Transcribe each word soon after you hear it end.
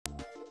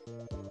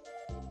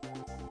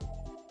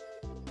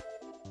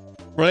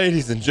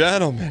Ladies and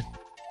gentlemen,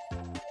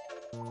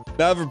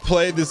 never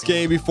played this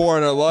game before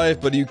in our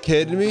life, but are you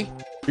kidding me?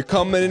 You're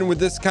coming in with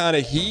this kind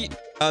of heat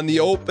on the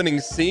opening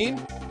scene?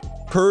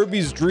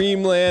 Kirby's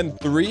Dream Land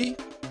 3?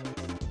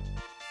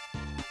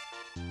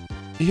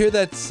 You hear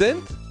that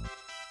synth?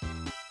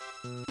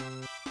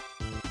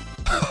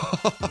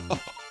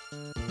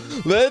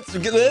 Let's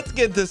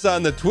get this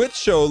on the Twitch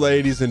show,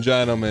 ladies and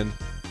gentlemen.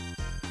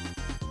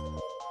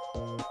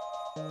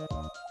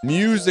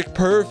 Music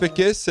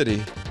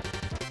perfecticity.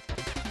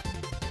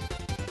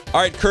 All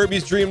right,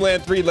 Kirby's Dream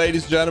Land 3,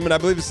 ladies and gentlemen. I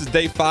believe this is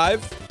day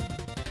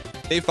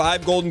 5. Day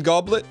 5, Golden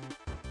Goblet.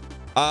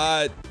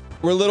 We're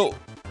a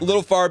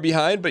little far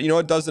behind, but you know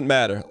what? Doesn't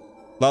matter.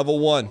 Level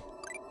 1.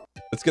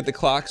 Let's get the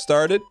clock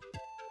started.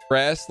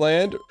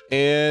 Grassland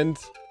and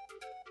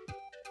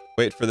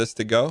wait for this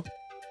to go.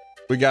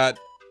 We got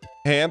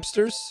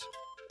hamsters.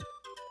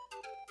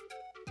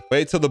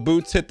 Wait till the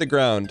boots hit the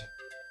ground.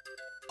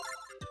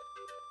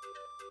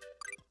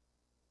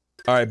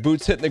 All right,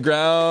 boots hitting the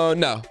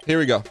ground. No, here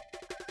we go.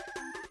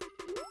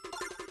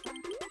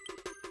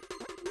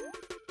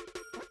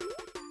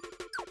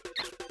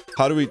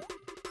 How do we...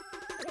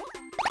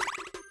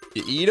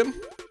 You eat them?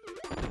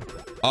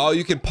 Oh,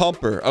 you can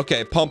pump her.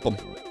 Okay, pump them.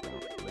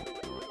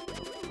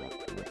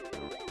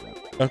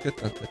 Okay,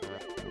 okay.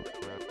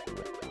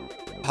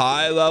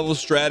 High level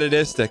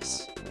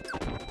statistics.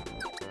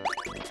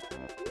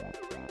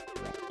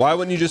 Why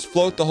wouldn't you just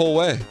float the whole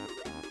way?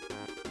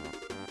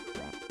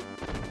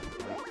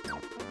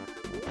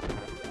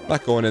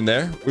 Not going in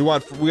there. We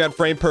got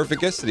frame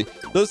perfecticity.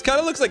 Those kind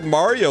of looks like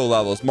Mario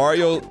levels.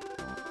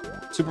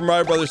 Super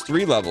Mario Brothers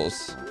 3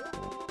 levels.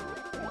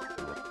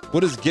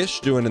 What is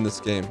Gish doing in this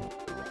game?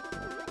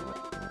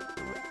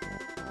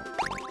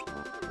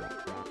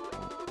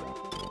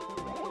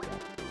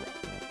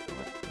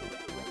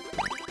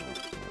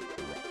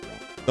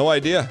 No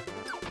idea.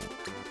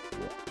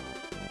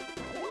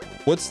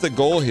 What's the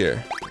goal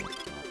here?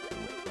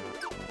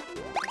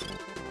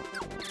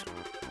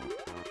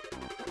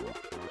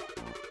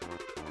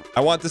 I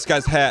want this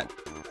guy's hat.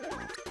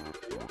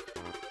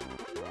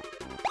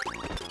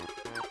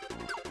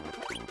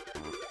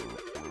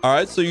 All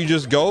right, so you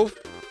just go.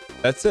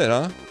 That's it,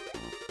 huh?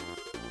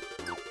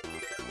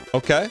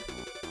 Okay.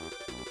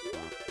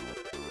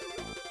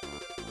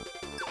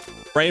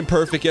 Frame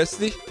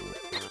perfecticity.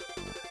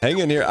 Hang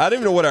in here. I don't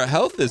even know what our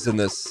health is in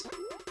this.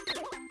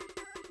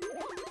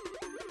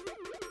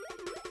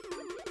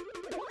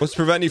 What's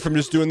preventing you from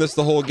just doing this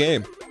the whole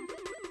game?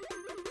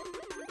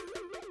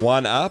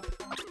 One up.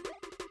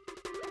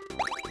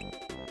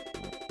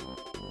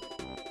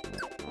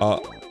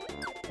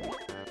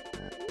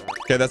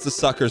 Okay, that's a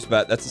sucker's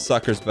bet. That's a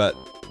sucker's bet.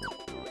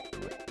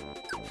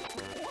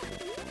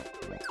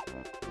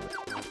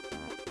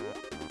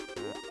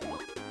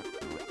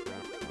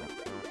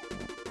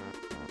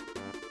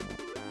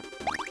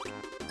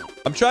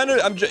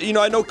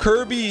 I know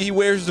Kirby, he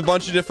wears a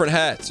bunch of different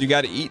hats. You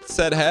got to eat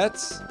said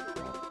hats.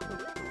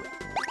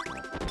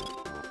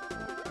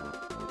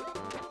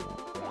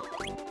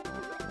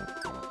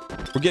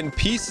 We're getting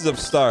pieces of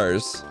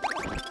stars.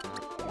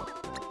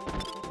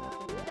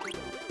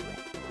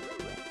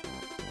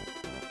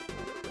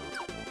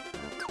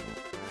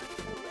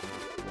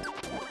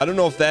 I don't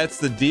know if that's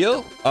the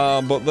deal,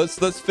 but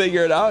let's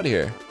figure it out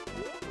here.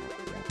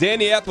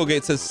 Danny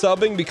Applegate says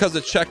subbing because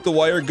it checked the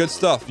wire. Good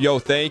stuff. Yo,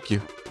 thank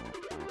you.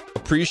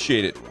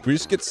 Appreciate it. We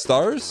just get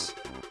stars?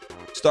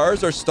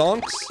 Stars or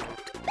stonks?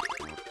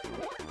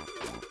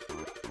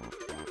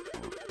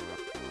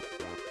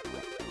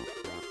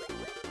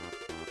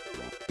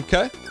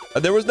 Okay.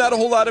 There was not a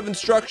whole lot of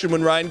instruction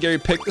when Ryan Gary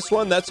picked this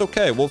one. That's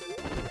okay. Well,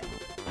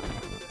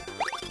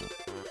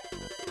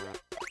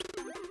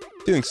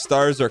 I think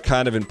stars are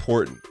kind of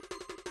important.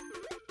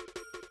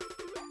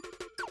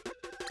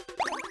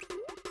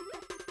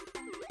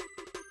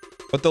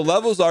 But the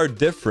levels are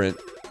different.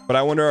 But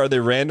I wonder, are they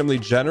randomly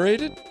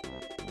generated?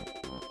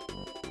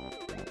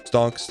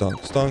 Stonk,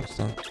 stonk, stonk,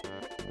 stonk.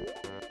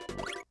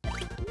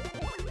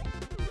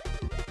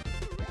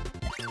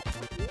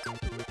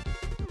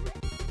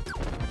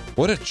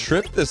 What a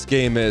trip this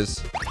game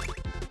is.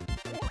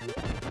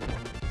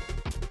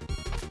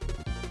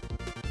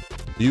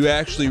 You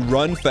actually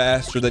run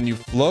faster than you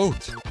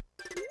float.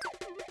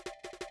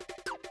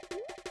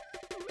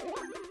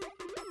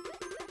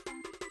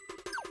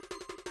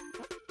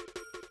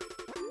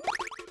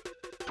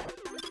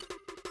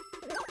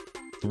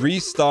 Three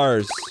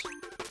stars.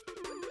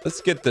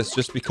 Let's get this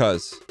just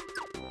because.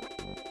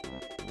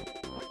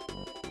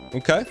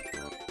 Okay.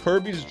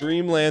 Kirby's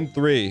Dream Land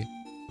 3.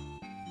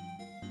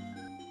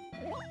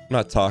 I'm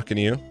not talking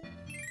to you.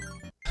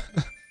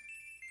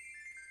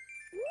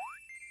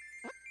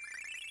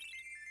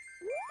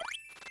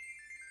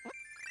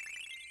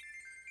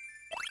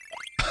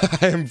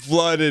 I am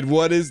flooded.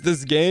 What is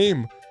this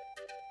game?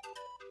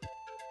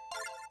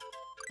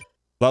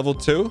 Level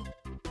 2?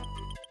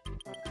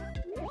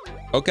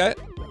 Okay.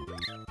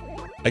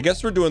 I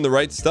guess we're doing the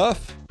right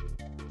stuff.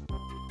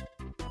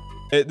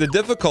 The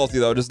difficulty,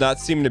 though, does not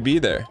seem to be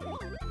there.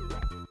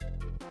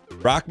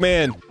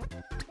 Rockman.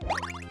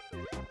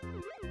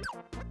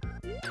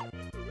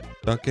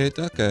 Okay,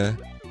 okay.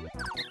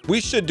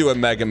 We should do a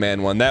Mega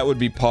Man one. That would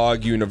be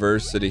Pog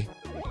University.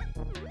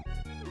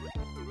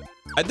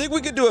 I think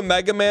we could do a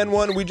Mega Man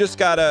one. We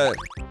gotta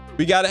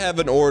have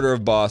an order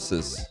of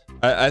bosses.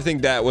 I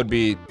think that would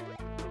be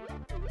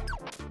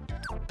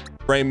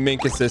frame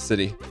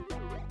minkicity.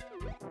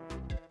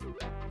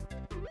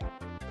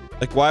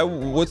 Like, why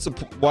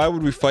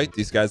would we fight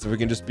these guys if we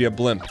can just be a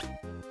blimp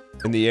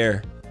in the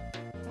air?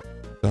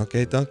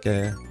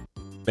 Okay.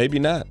 Maybe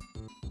not.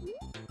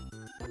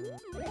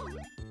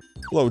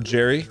 Hello,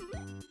 Jerry.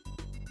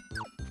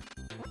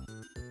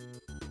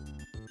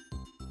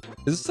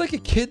 Is this like a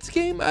kid's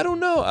game? I don't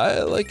know.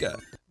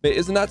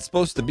 Isn't that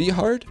supposed to be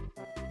hard?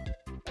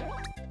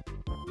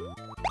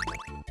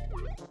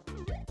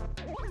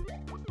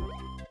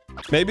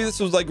 Maybe this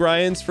was like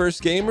Ryan's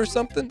first game or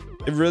something.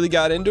 It really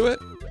got into it.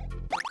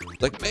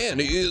 Like, man,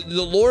 the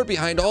lore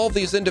behind all of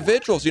these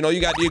individuals. You know,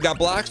 you got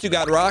Blocks, you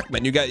got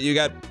Rockman, you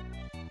got.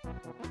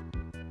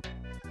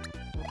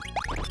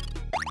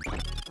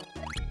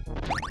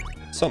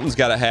 Something's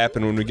got to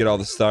happen when we get all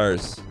the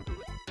stars.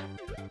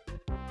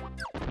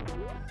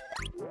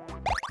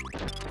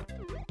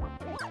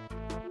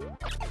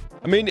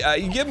 I mean,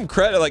 you give him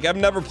credit. Like, I've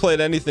never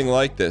played anything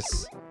like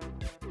this.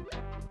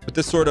 With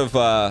this sort of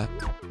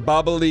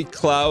bubbly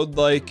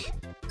cloud-like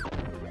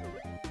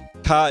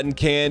cotton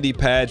candy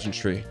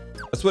pageantry.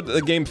 That's what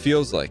the game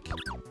feels like.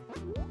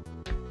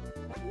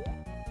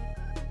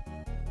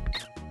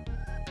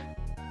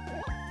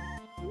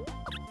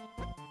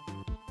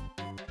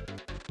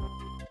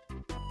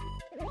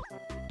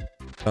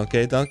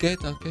 Okay.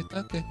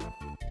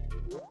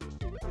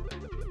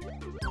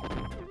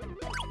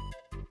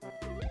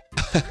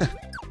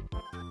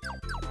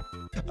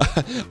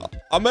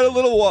 I'm at a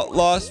little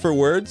loss for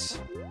words.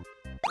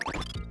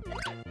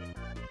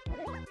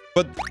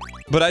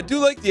 But I do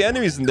like the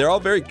enemies, and they're all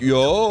very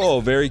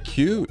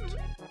cute.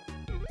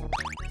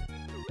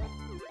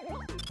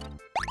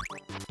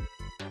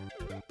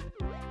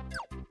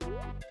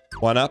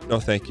 One up? No,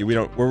 thank you. We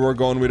don't. Where we're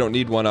going, we don't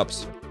need one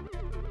ups.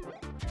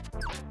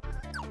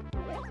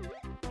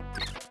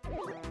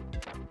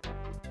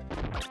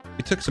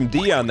 We took some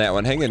D on that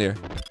one. Hang in here.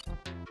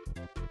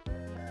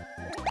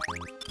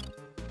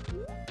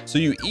 So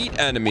you eat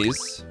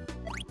enemies.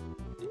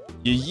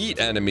 You yeet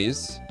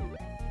enemies.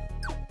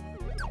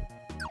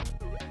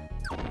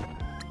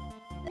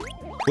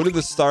 What did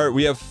the star?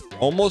 We have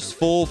almost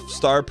full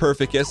star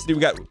perfect. Yes, we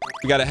got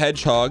a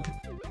hedgehog.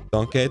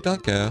 Donkey.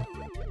 I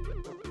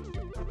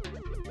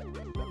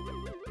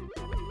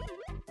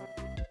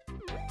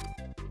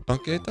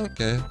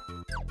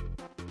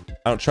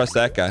don't trust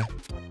that guy.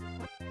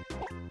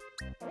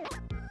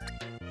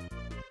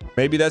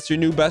 Maybe that's your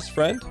new best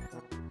friend?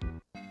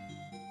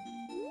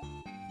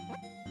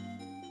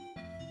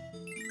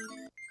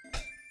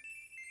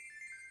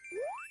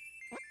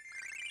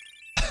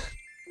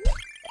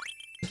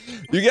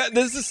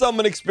 This is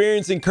someone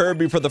experiencing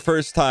Kirby for the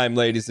first time,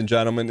 ladies and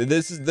gentlemen.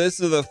 This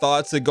are the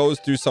thoughts that goes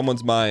through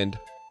someone's mind.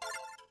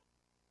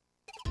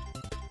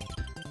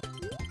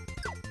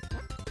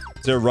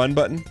 Is there a run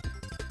button?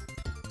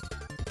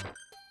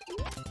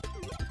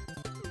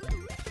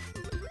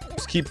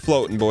 Just keep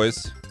floating,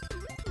 boys.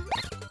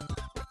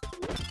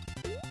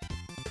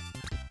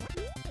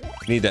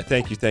 Need that.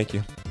 Thank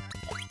you.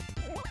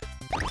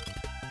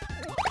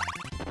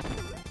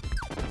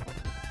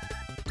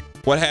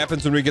 What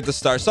happens when we get the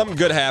star? Something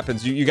good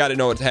happens. You got to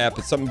know what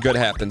happens. Something good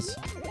happens.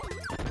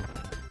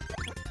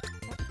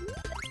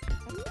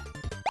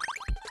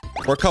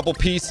 We're a couple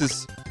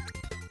pieces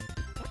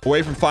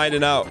away from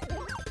finding out.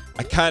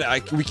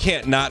 We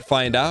can't not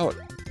find out.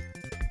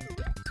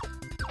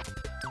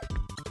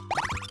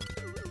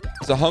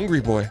 It's a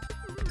hungry boy.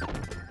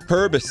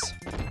 Kirbys.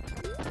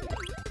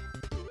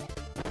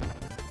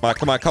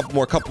 Come on,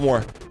 couple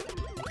more.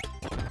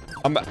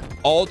 I'm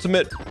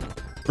ultimate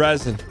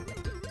resin.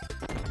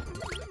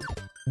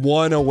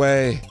 One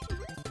away.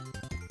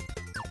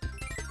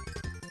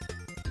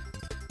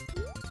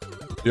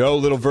 Yo,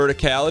 little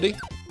verticality.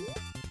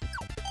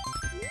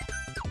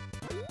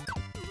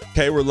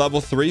 Okay, we're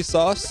level 3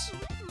 sauce.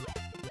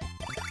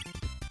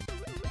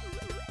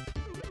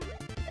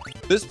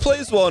 This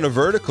plays well on a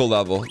vertical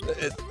level.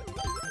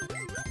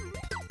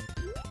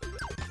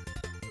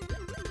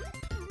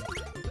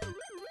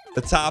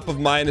 The top of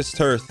minus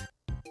Turth.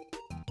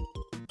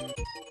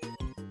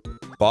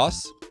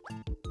 Boss?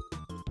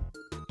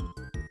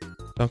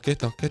 Okay.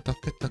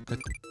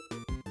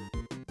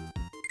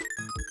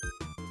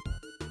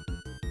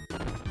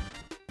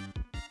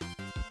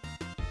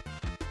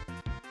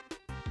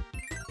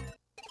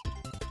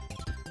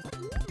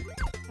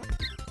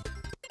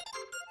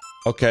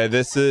 Okay,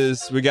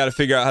 we got to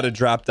figure out how to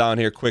drop down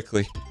here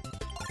quickly.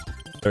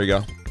 There we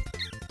go.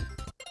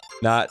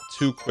 Not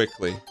too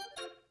quickly.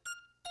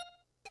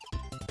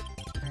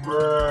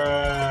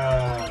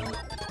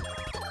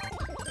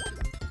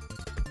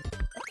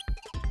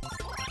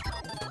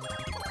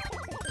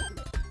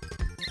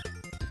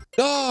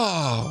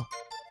 No.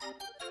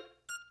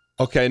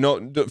 Okay,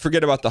 no,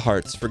 forget about the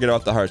hearts.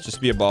 Just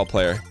be a ball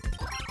player.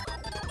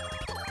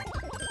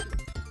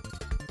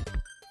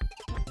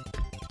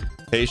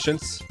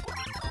 Patience.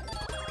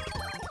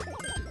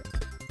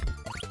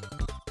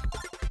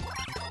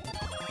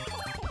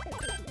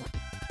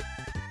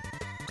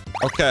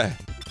 Okay.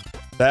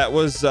 That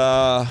was,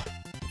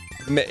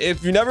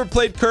 if you never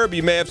played Kirby,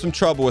 you may have some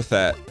trouble with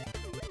that.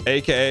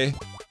 AKA.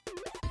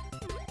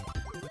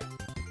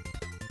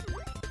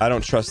 I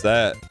don't trust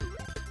that.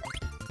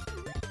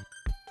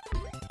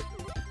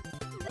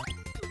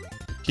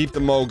 Keep the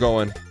mo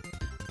going.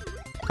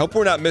 Hope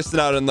we're not missing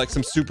out on like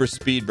some super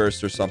speed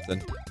burst or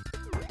something.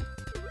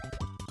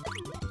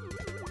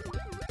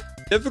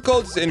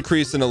 Difficulty's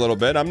increasing a little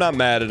bit. I'm not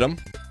mad at them.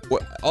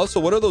 Also,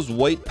 what are those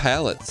white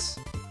pallets?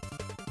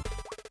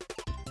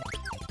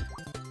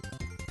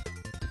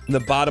 In the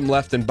bottom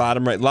left and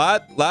bottom right.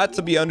 Lot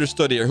to be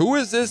understood here. Who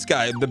is this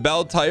guy? The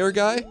Bell Tire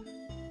guy?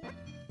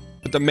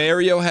 With the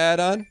Mario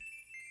hat on?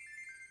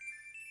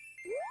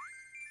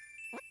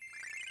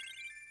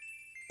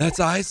 That's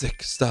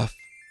Isaac stuff.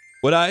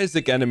 What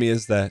Isaac enemy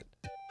is that?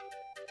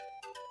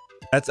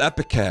 That's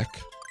Epicac.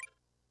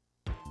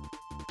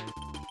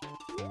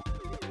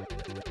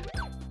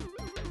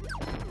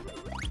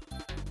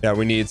 Yeah,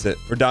 we needs it.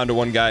 We're down to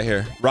one guy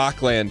here.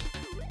 Rockland.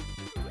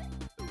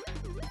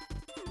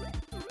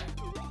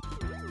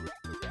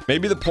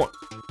 Maybe the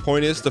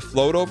point is to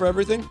float over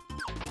everything?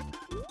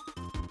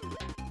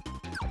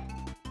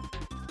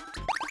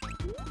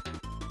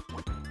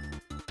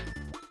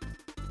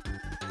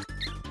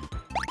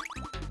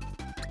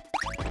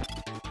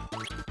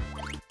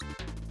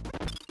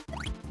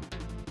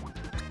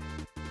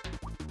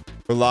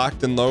 We're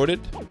locked and loaded.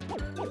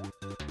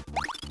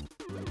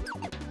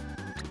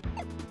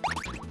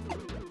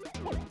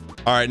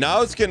 All right,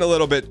 now it's getting a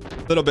little bit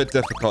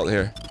difficult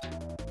here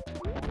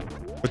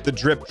with the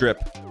drip.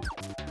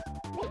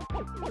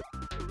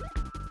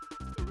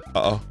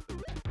 Uh-oh.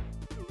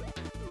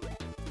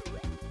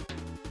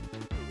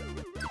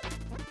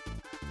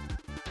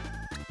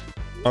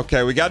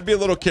 Okay, we got to be a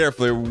little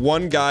careful here.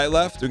 One guy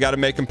left. We got to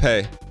make him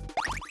pay.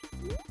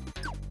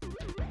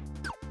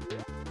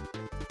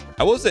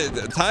 I will say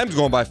the time's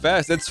going by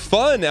fast. It's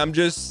fun.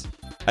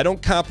 I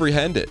don't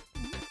comprehend it.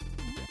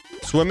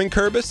 Swimming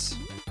Kirbys?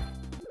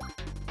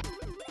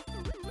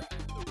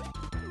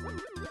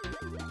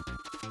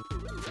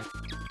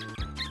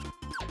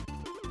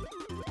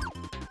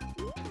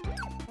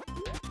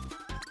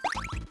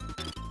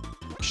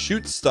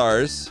 Shoot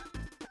stars.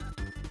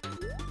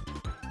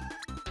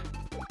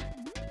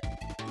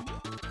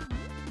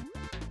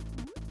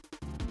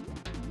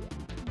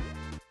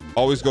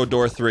 Always go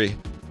door 3.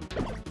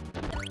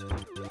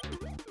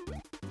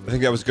 I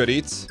think that was good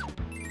eats.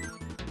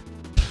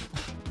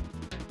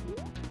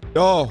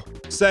 Oh,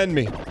 send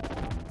me.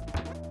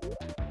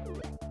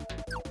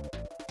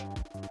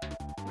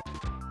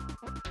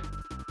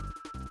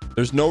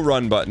 There's no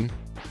run button.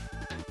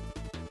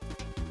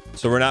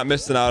 So we're not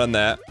missing out on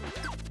that.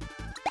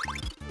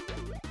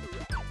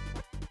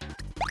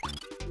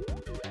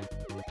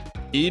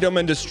 Eat them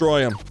and destroy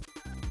them.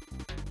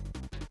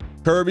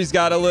 Kirby's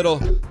got a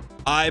little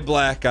eye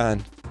black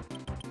on.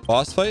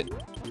 Boss fight?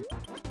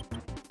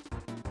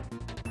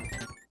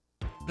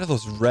 What are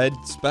those red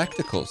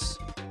spectacles?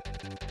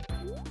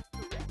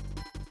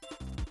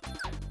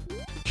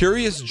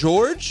 Curious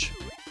George?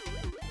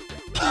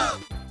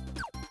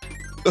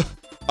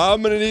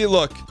 I'm gonna need,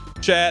 look,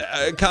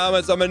 chat,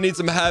 comments, I'm gonna need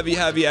some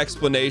heavy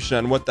explanation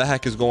on what the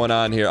heck is going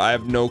on here. I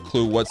have no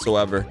clue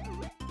whatsoever.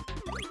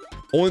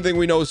 Only thing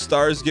we know is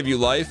stars give you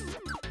life.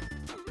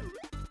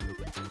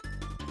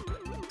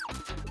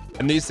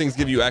 And these things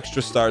give you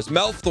extra stars.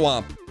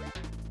 Melthwomp.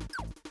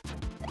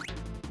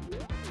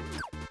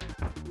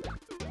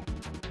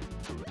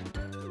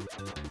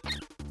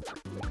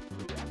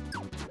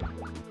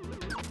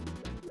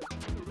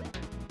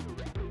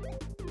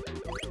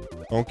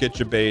 Don't get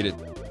you baited.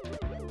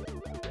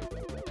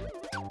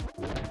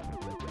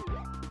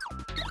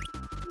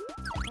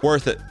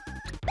 Worth it.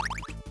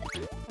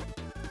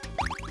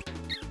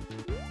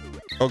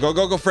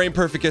 Go, frame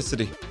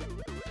perfecticity.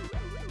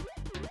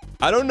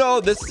 I don't know.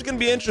 This is gonna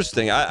be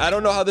interesting. I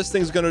don't know how this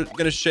thing's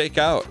gonna shake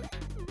out.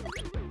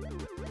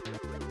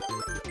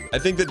 I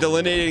think the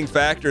delineating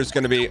factor is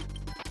gonna be,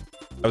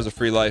 that was a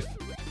free life.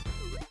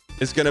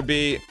 It's gonna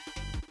be,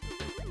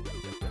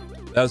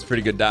 that was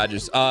pretty good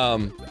dodges.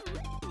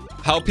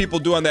 How people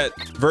do on that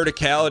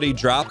verticality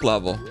drop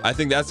level. I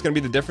think that's gonna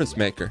be the difference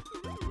maker.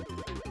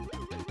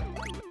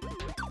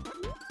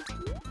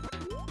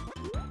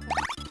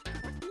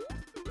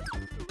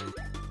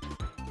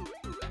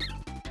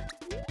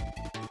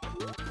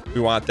 We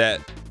want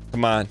that.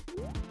 Come on.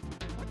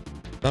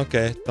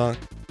 Okay, dunk.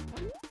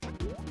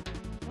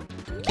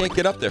 Can't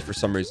get up there for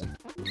some reason.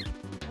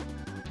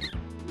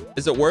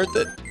 Is it worth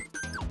it?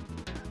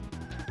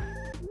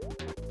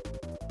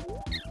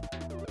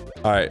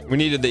 All right, we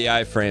needed the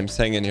iframes.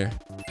 Hang in here.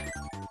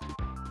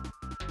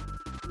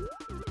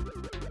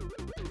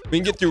 We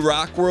can get through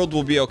Rock World.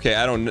 We'll be okay.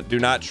 Do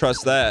not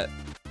trust that.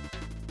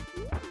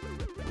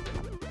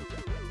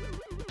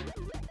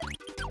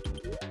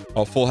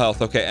 Oh, full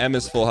health. Okay, M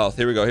is full health.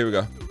 Here we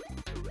go.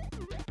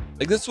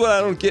 Like, this is what I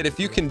don't get. If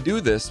you can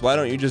do this, why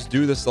don't you just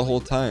do this the whole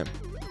time?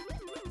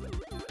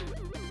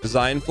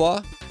 design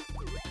flaw?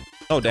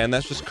 Oh, Dan,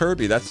 that's just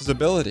Kirby. That's his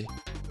ability.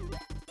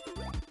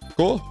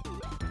 Cool.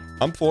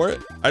 I'm for it.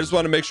 I just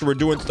want to make sure we're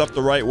doing stuff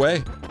the right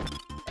way.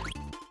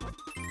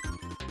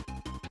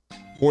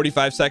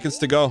 45 seconds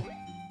to go.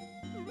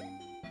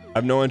 I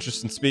have no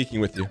interest in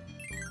speaking with you.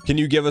 Can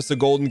you give us a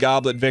golden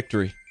goblet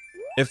victory?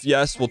 If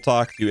yes, we'll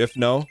talk to you. If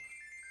no...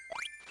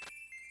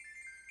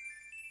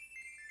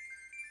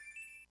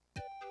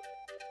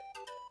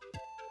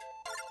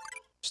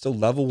 Still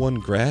level 1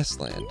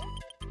 grassland.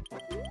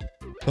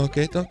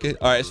 Okay. All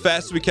right, as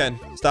fast as we can.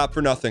 Stop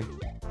for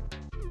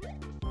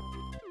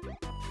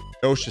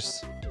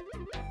nothing.Ocious.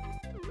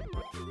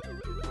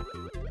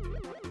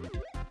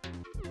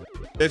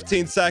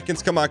 15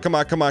 seconds. Come on.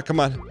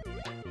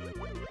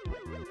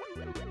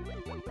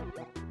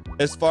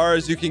 As far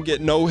as you can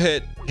get, no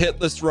hit.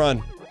 Hitless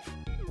run.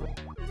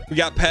 We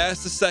got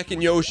past the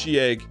second Yoshi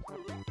egg.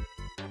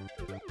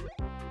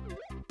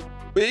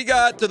 We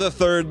got to the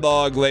third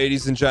log,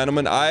 ladies and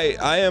gentlemen. I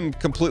am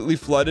completely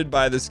flooded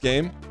by this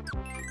game,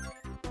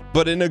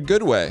 but in a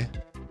good way.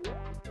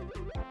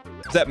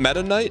 Is that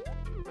Meta Knight?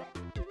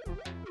 All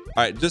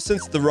right, just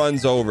since the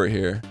run's over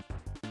here.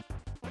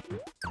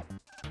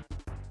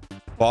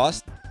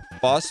 Boss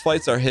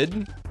fights are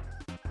hidden.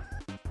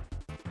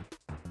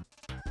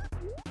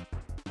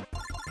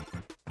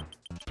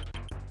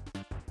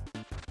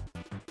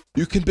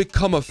 You can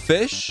become a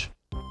fish?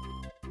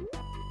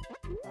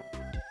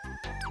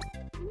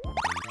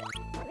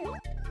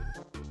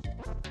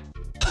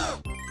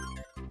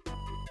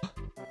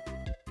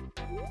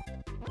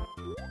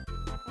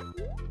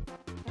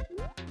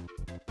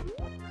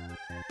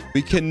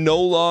 We can no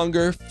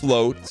longer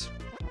float.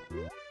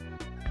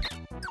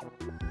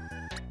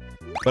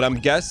 But I'm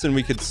guessing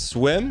we could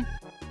swim?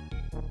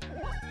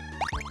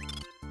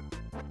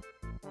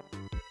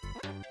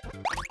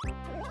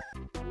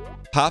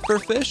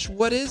 Pufferfish?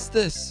 What is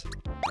this?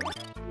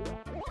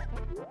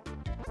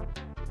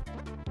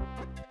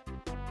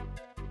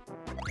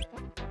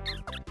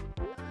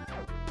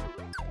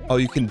 Oh,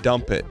 you can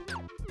dump it.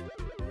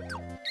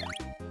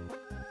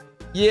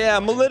 Yeah,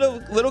 I'm a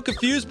little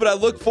confused, but I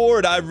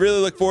really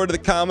look forward to the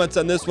comments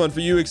on this one for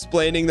you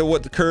explaining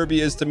what the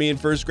Kirby is to me in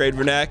first grade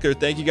vernacular.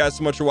 Thank you guys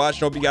so much for watching.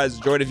 Hope you guys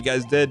enjoyed. If you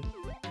guys did,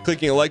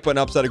 clicking a like button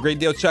helps out a great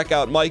deal. Check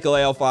out Michael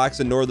A.L. Fox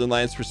and Northern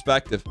Lions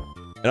Perspective.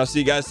 And I'll see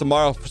you guys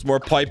tomorrow for some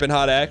more piping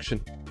hot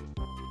action.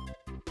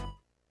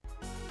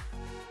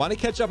 Want to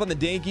catch up on the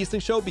Dan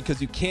Gheesling Show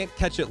because you can't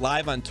catch it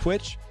live on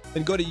Twitch?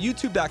 Then go to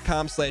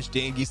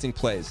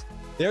youtube.com/DanGheeslingPlays.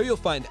 There you'll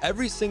find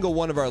every single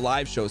one of our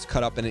live shows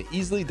cut up in an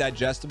easily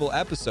digestible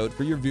episode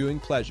for your viewing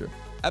pleasure.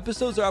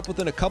 Episodes are up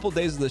within a couple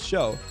days of the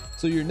show,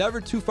 so you're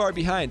never too far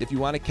behind if you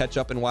want to catch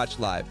up and watch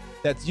live.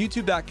 That's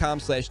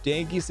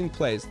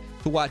youtube.com/DanGheeslingPlays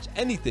to watch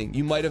anything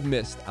you might have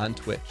missed on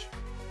Twitch.